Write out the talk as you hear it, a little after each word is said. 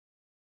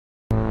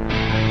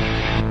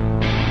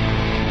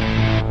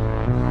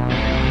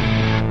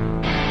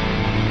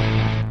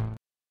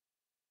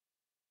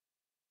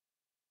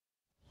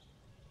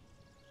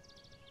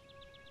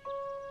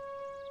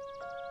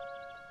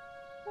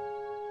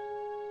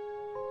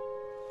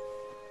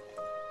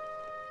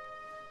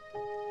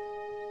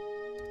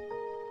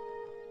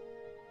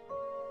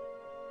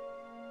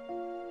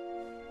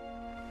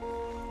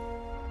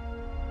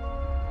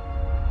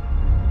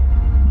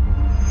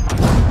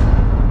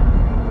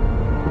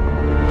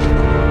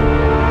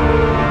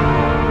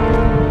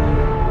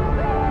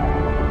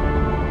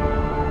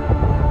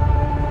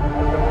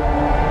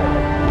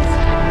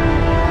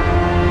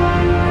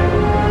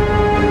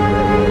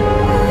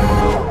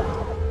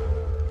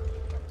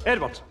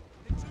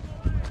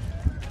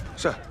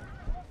Sir.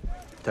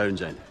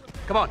 Townsend.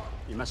 Come on,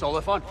 you miss all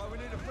the fun. We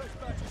need a fresh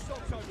batch of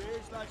socks over here.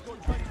 This lad's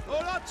got 20.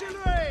 All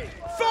artillery!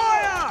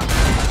 Fire!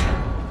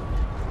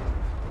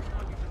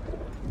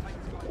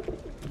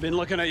 Been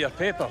looking at your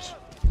papers.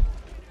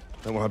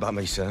 Don't worry about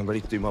me, sir. I'm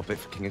ready to do my bit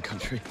for king and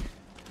country.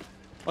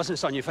 Listen,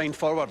 son, you find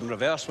forward and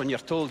reverse when you're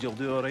told you'll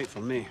do all right for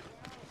me.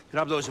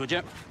 Grab those, would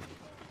you?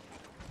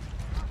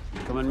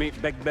 Come and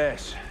meet Big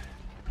Bess.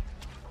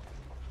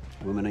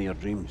 Woman of your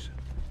dreams.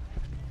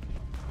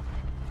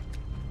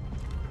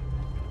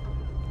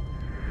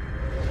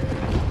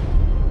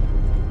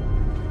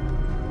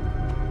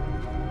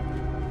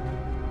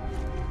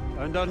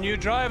 And our new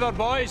driver,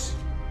 boys.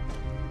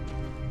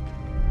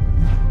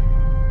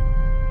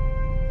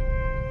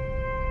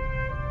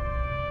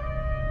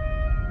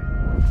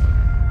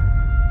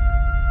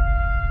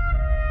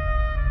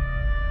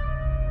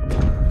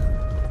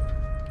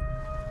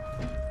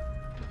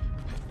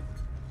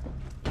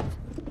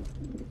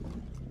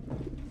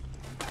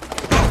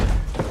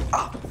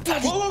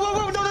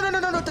 Whoa, no,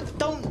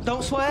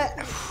 don't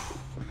swear.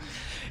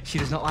 She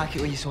does not like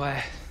it when you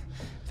swear.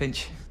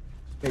 Finch,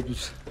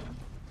 you've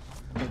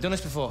done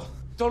this before.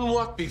 Done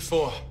what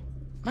before?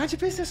 Mind your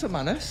business with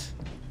manners.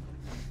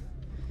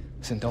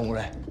 Listen, don't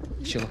worry.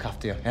 She'll look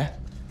after you, yeah?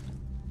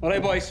 All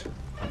right, boys.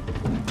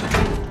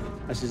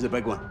 This is the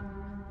big one.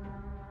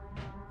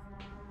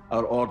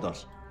 Our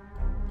orders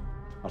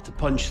are to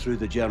punch through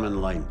the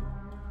German line,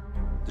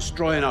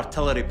 destroying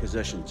artillery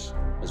positions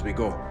as we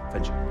go.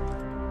 Finch.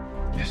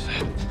 Yes,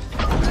 sir.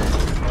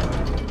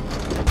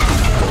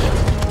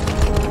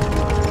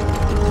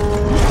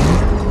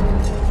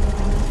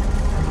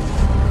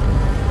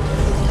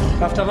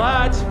 After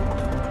that,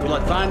 we'll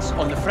advance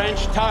on the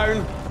French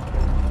town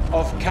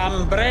of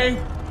Cambrai,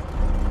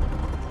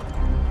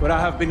 where I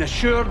have been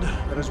assured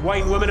there is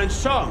wine, women, and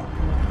song.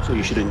 So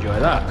you should enjoy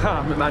that.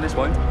 Ah, McManus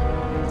won't.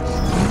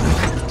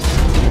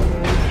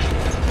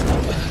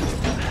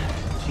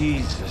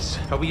 Jesus.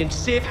 Are we in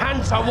safe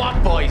hands or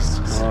what, boys?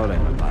 All right,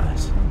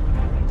 McManus.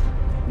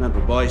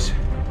 Remember, boys,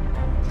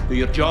 do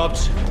your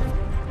jobs,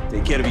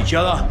 take care of each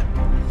other.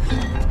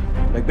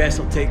 Big Bess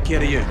will take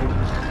care of you.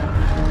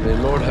 May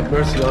the Lord have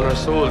mercy on our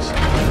souls.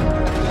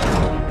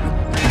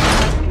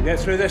 We'll get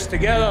through this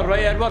together,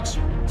 right, Edwards?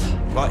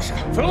 Right, sir.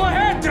 Full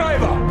ahead,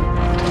 driver!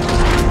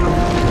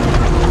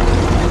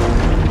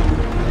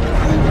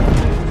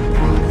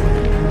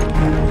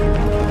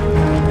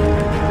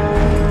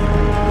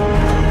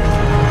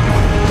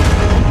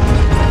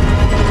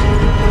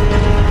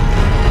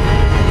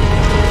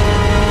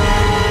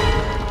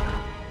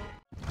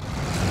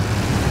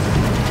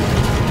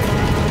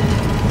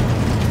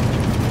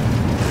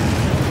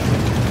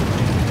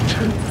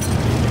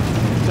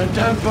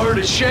 Damn bird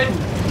is shedding.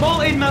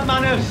 Molted,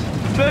 McManus.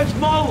 First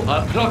molt.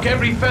 I'll pluck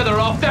every feather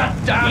off that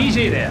damn...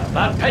 Easy there.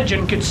 That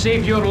pigeon could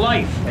save your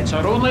life. It's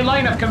our only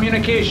line of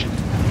communication.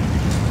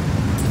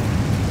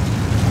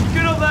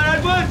 Good up there,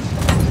 Edwards.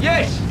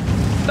 Yes.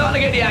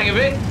 Starting to get the hang of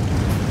it.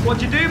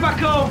 What'd you do back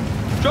home?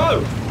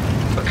 Drove.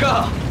 A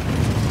car.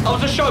 I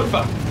was a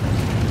chauffeur.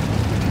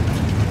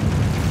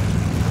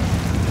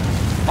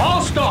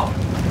 All stop.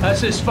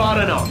 This is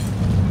far enough.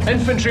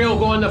 Infantry will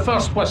go on the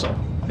first whistle.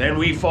 Then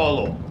we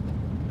follow.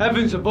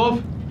 Heavens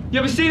above. You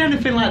ever seen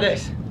anything like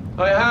this?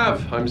 I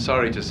have, I'm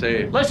sorry to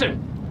say.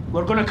 Listen,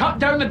 we're going to cut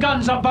down the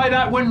guns up by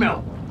that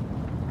windmill.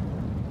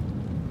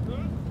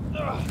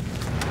 Give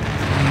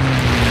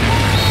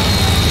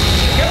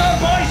our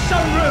boys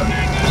some room.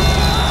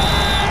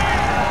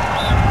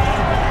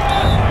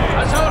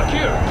 That's our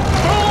cue. Go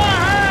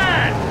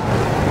ahead!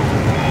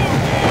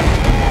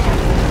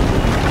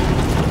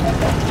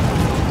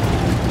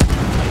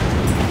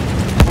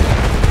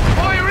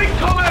 Fire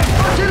incoming!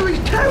 Artillery's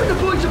tearing the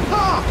boys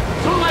apart!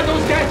 Don't let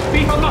those deaths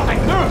be for nothing.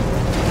 Move!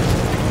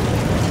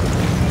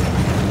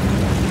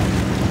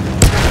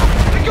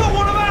 We got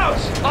one of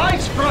ours!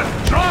 Eyes front,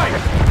 drive!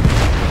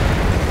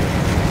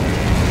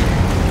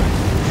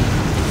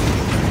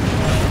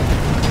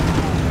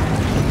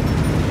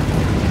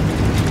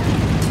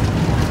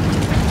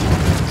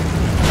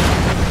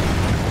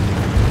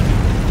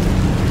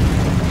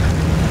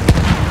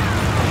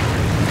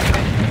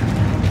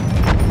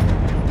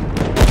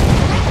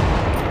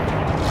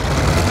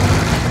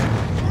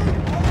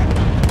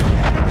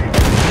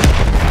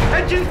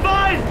 Engine's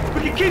fine!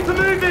 We can keep them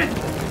moving!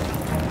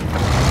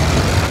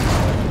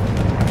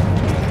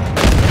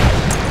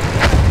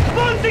 Come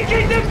on, to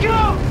keep them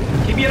go!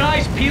 Keep your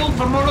eyes peeled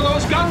for more of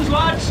those guns,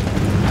 lads.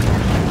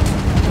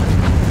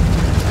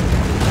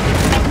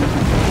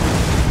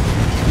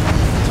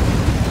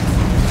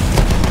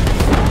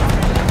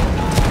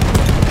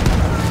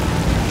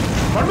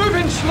 We're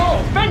moving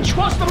slow. Finch,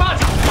 what's the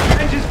matter?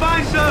 Engine's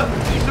fine, sir.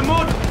 It's the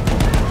mud.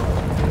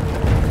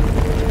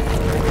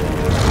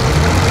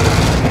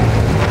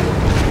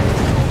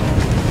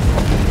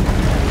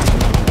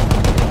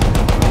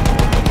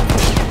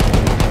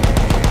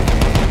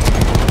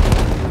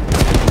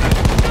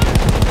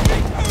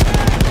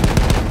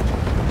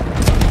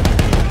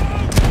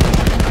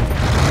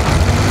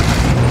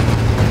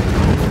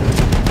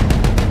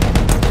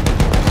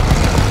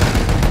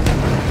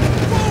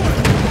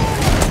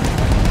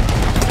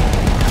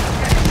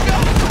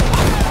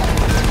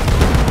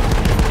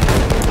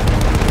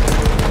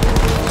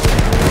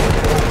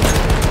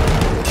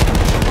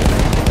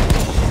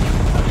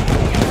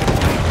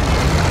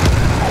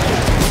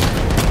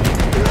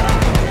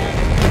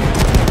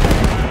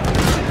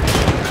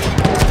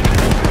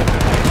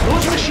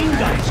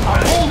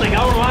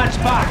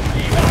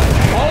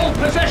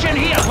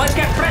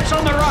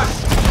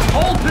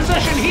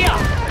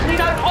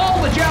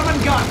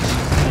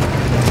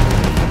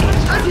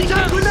 lads!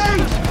 Anti-tank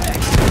grenades!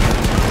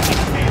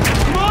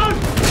 Come on!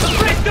 The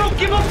Brits don't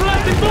give up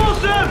left and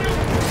force them!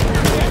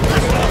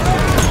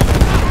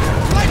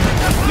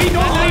 We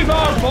don't leave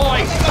ours,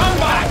 boys! Come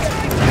back!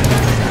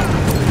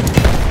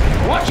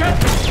 Watch it!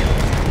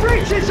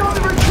 Brits is on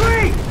the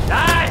retreat!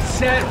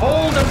 That's it!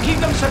 Hold them, keep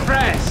them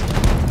suppressed!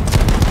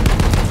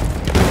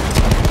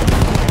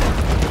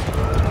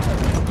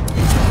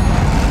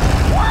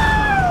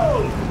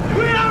 Woo!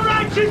 We are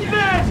righteous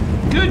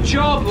men! Good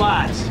job,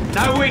 lads!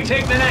 Now we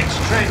take the next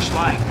trench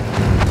line.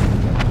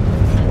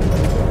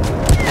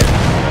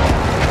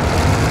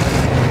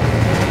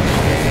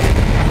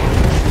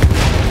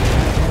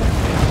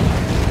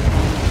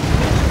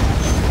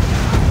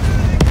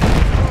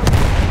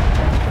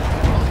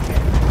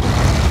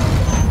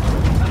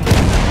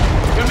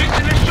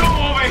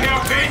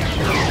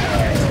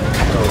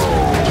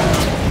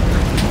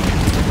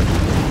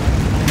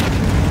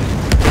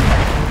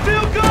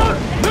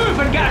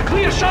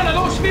 Shot of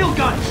those field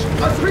guns!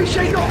 I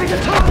appreciate not being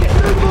a target,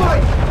 new boy!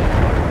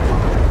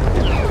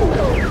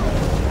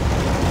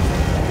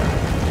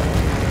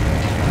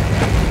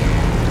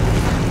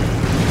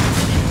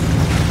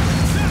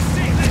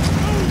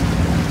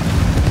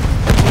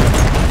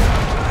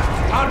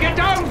 I'll get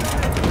down!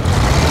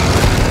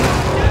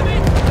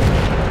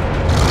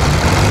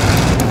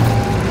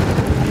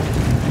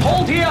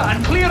 Hold here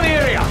and clear the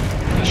area.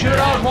 Be sure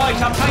our boys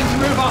have time to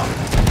move up.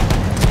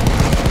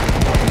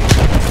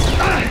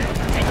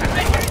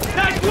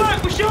 Nice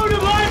work, we showed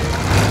him, lads!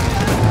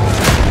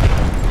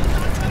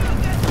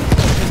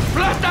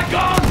 Blast that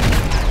gun!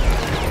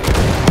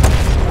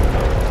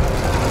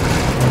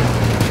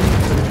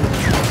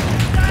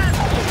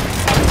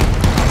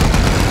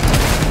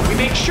 We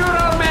make sure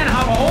our men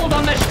have a hold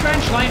on this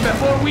trench line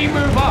before we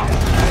move up.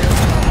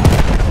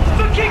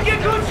 Look at your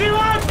country,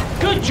 lads!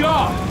 Good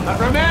job, but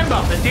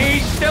remember, the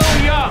day's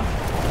still young.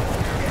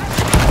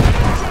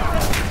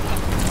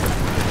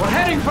 We're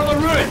heading for the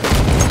ruin,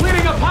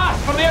 clearing a path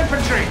for the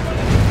infantry.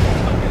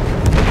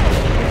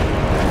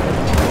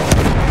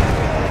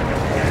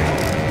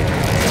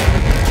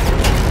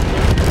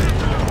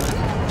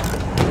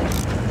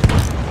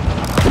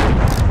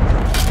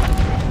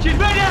 She's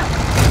ready!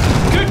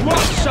 Good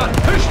work, son.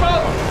 Push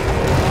forward.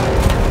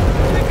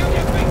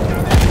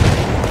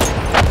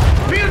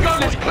 Field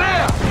gun is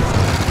clear!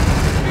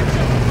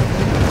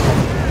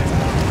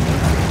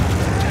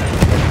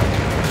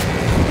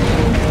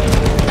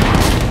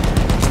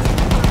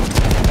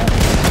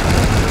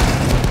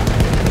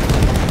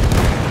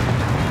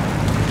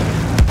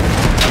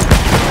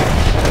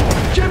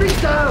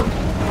 Down!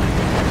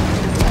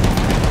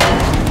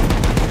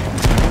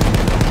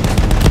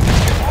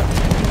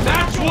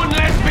 That's one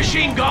less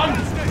machine gun!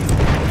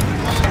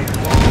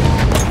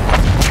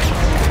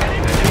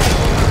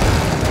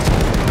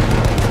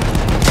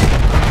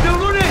 Still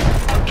running!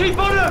 Keep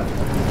on him!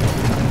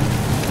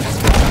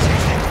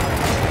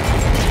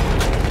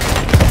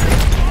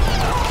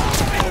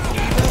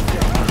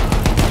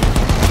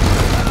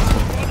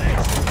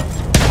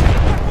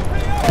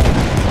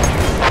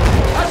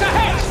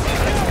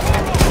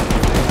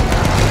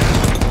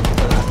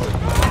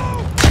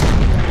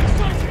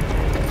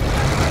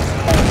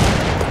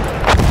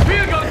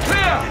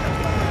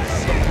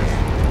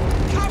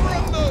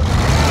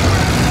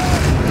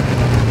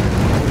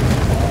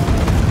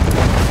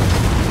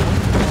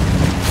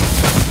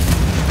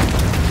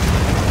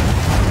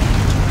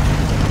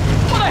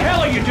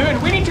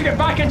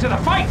 Into the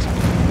fight!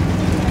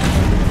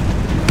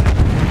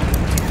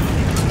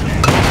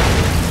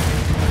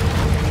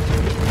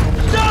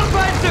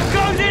 Starfights are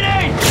closing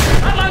in!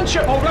 That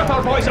landship will rip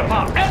our boys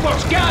apart!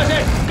 Edwards, get us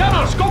in!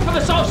 Gunners, go for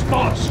the soft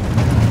spots!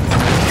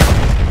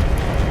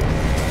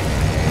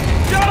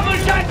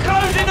 Germans are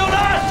closing on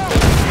us!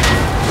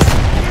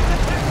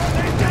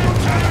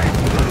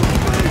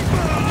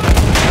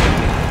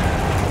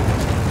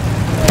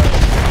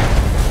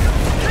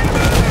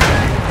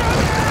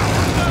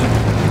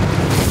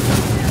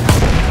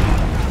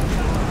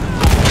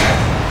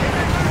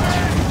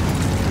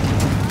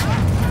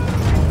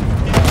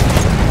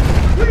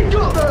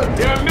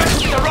 You're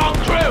missing the wrong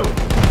crew!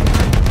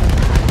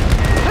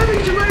 Heavy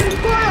terrain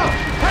fire!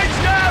 Heads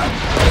down!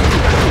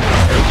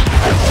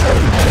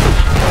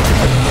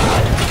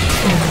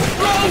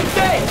 Wrong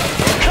thing!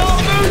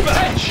 Can't move,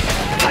 Finch!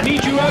 I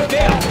need you out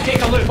there to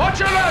take a look. Watch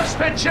your nerves,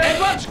 Finch!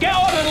 Edwards, get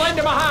on and lend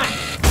him a hand!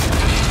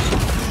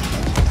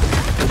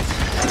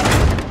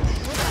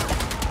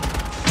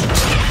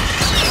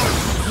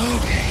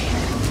 Okay.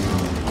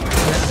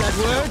 Left side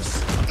words.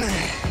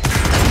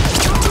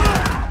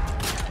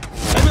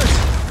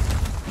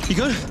 You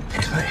good?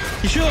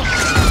 You sure?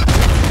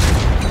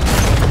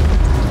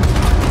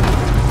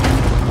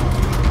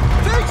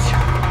 Thanks!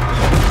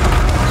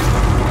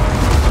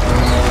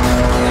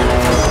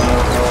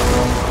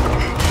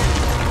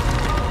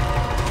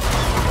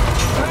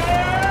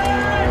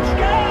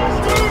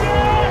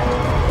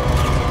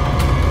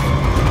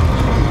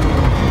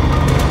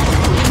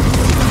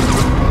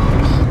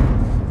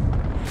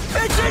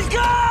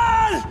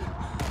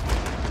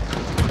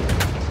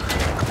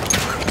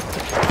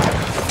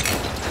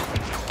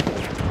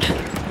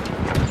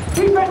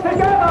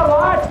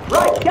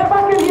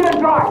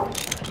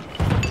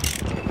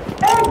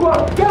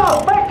 Get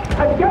out, Mick,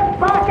 and get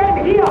back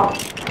in here!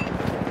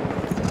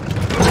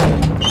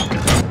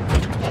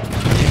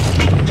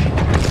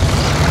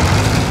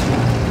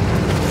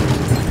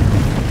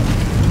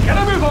 Get a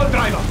move on,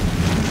 driver!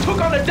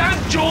 Took on the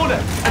damn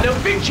Jonah, and the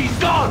Vinci's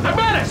gone!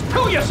 Menace,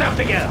 pull yourself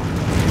together!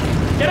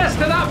 Get us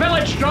to that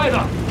village,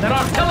 driver! Their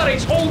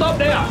artillery's holed up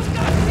there!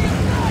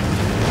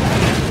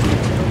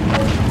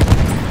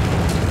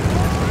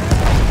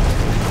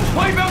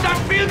 Wipe out that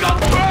field gun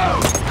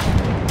through!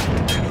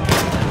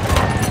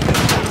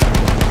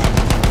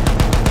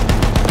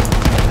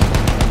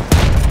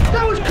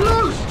 That was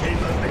close!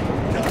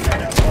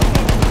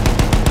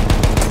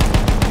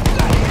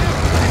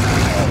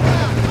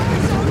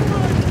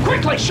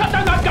 Quickly, shut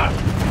down that gun!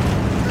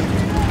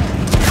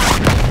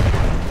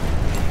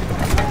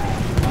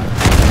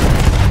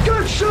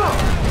 Good shot!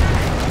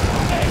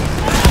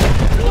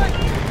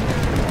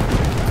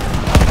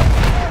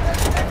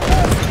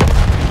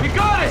 We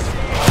got it!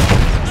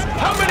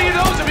 How many of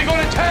those are we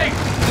going to take?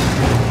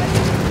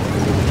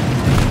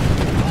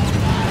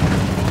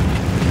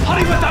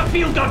 Hurry with that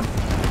field gun!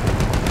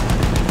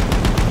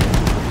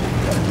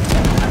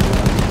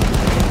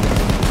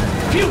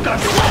 Field gun,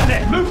 get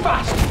in it! Move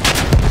fast!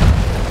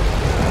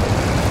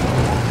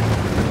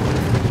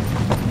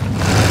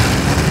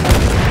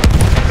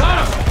 Got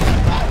him!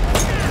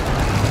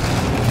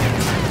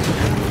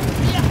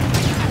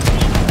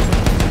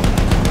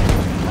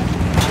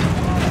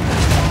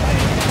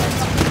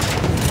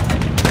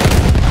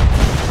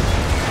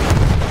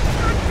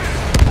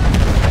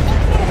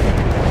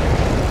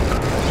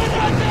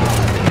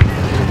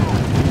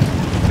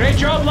 Great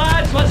job,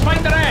 lads. Let's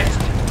find the rest.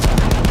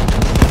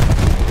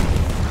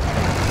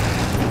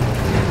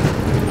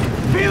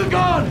 Field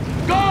gun!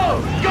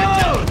 Go!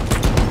 Go!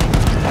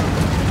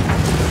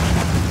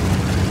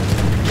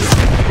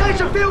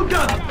 There's a field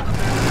gun!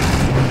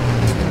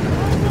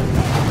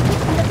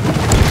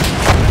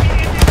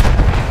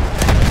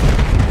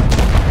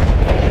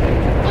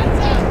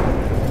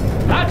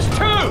 That's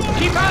two!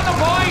 Keep at them,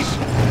 boys!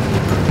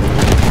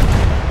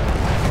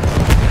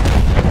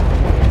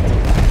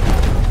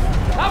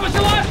 That was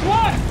the last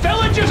one!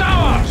 Village is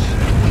ours!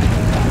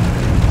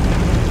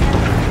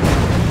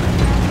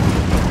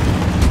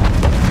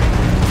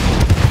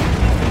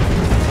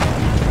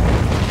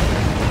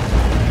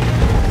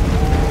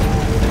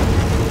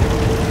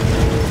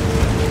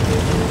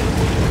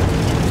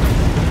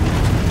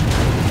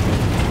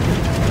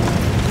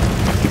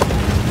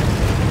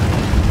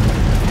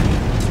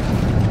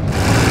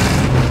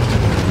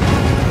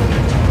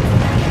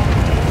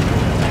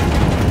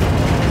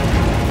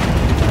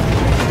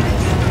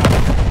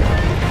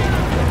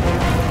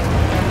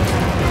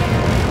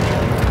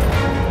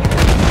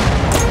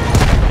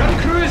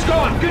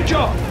 Good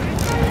job!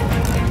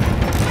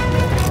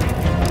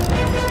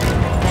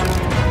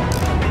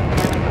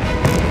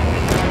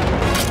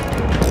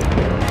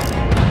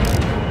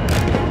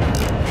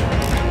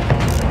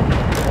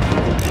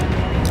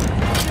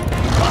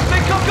 I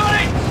think I've got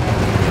it!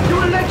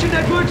 You're a legend,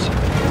 Edwards!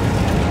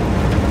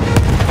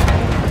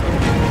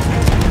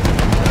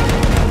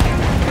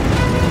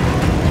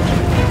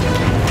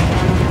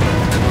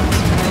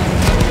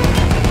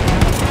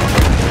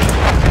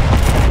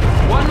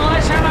 One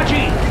less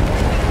energy!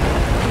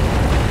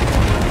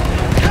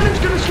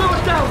 Gonna slow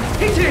us down!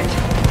 Hit it!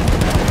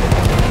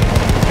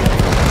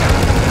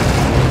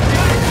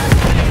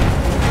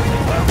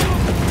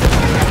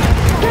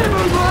 Get him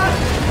over!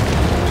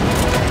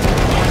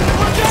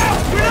 Watch out!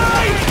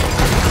 Grenade!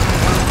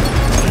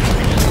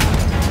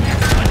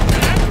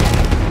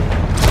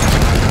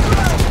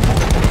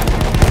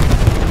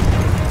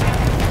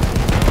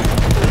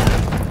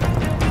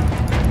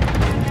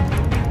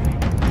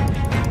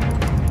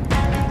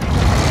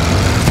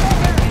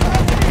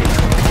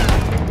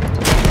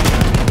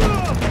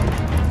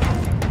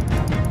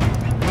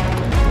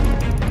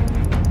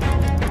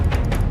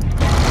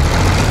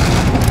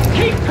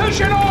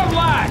 Pushing on,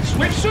 lads!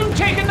 We've soon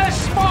taken this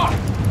spot!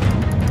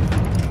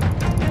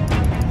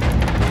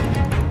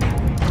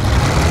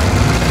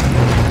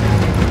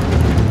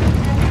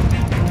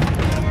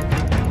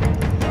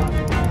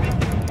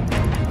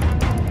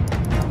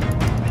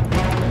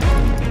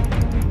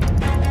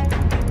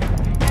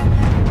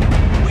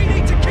 We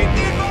need to keep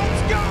the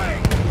advance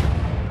going!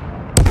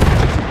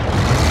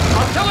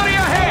 Artillery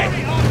ahead!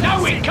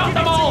 Now we cut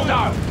them all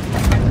down!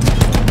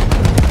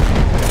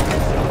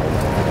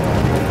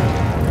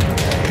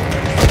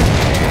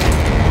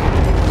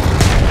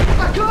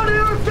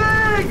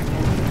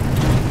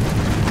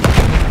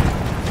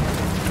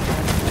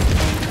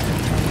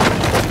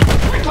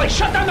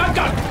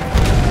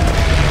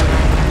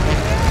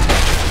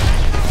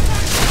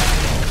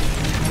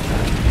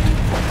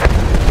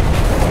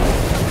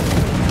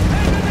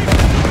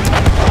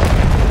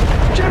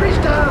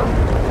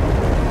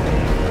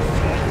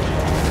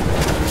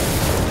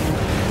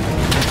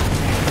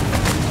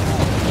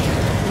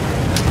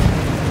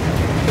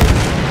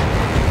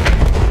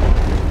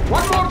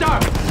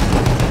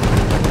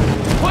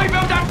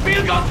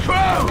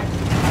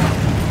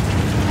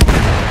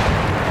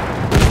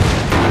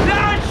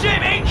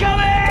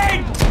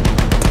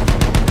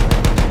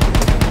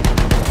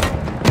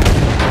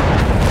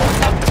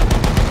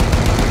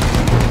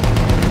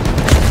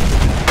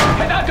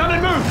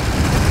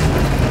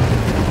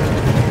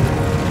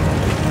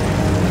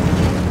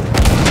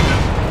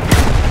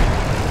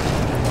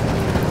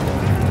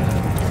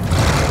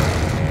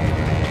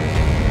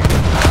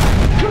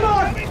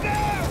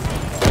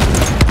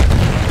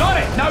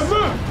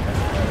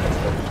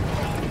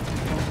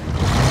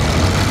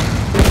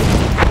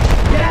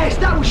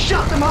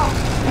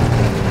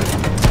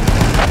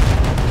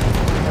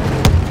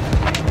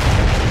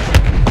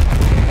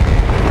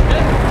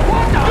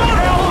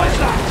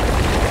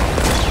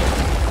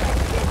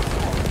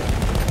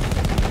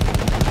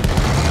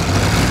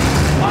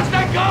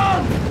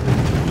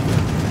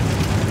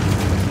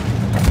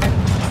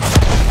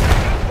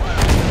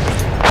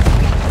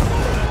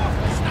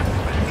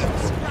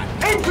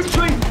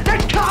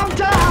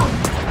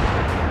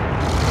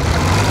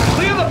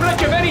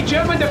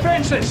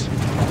 defenses!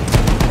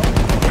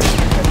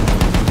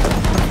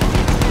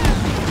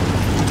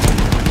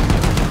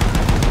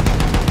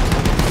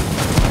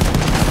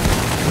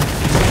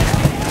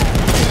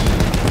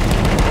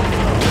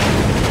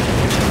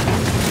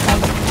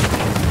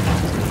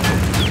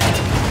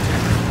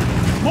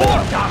 More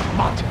dark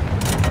mud!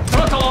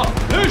 Throttle up!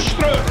 Push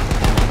through!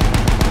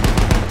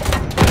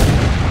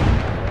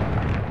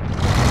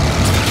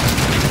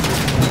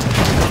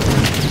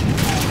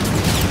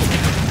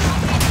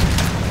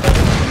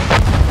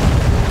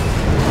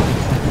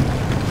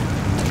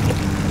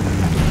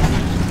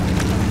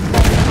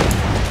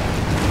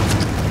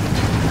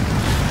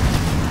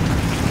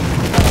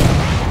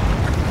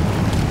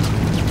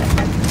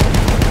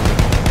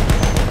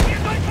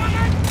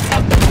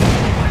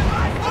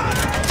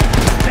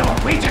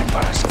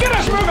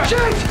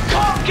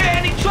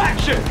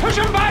 Push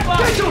him back, lad!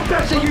 Get up,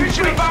 Bessie, you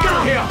big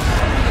barrel here!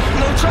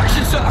 No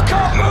traction, sir. I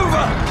can't move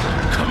her.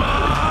 Come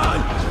on!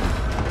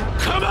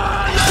 Come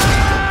on,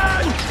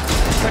 man!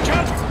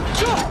 Richard!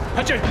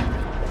 Richard!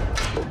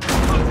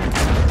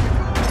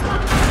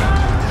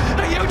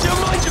 Are you out of your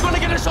mind? You're gonna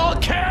get us all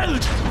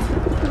killed!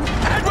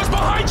 Edward's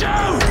behind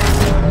you!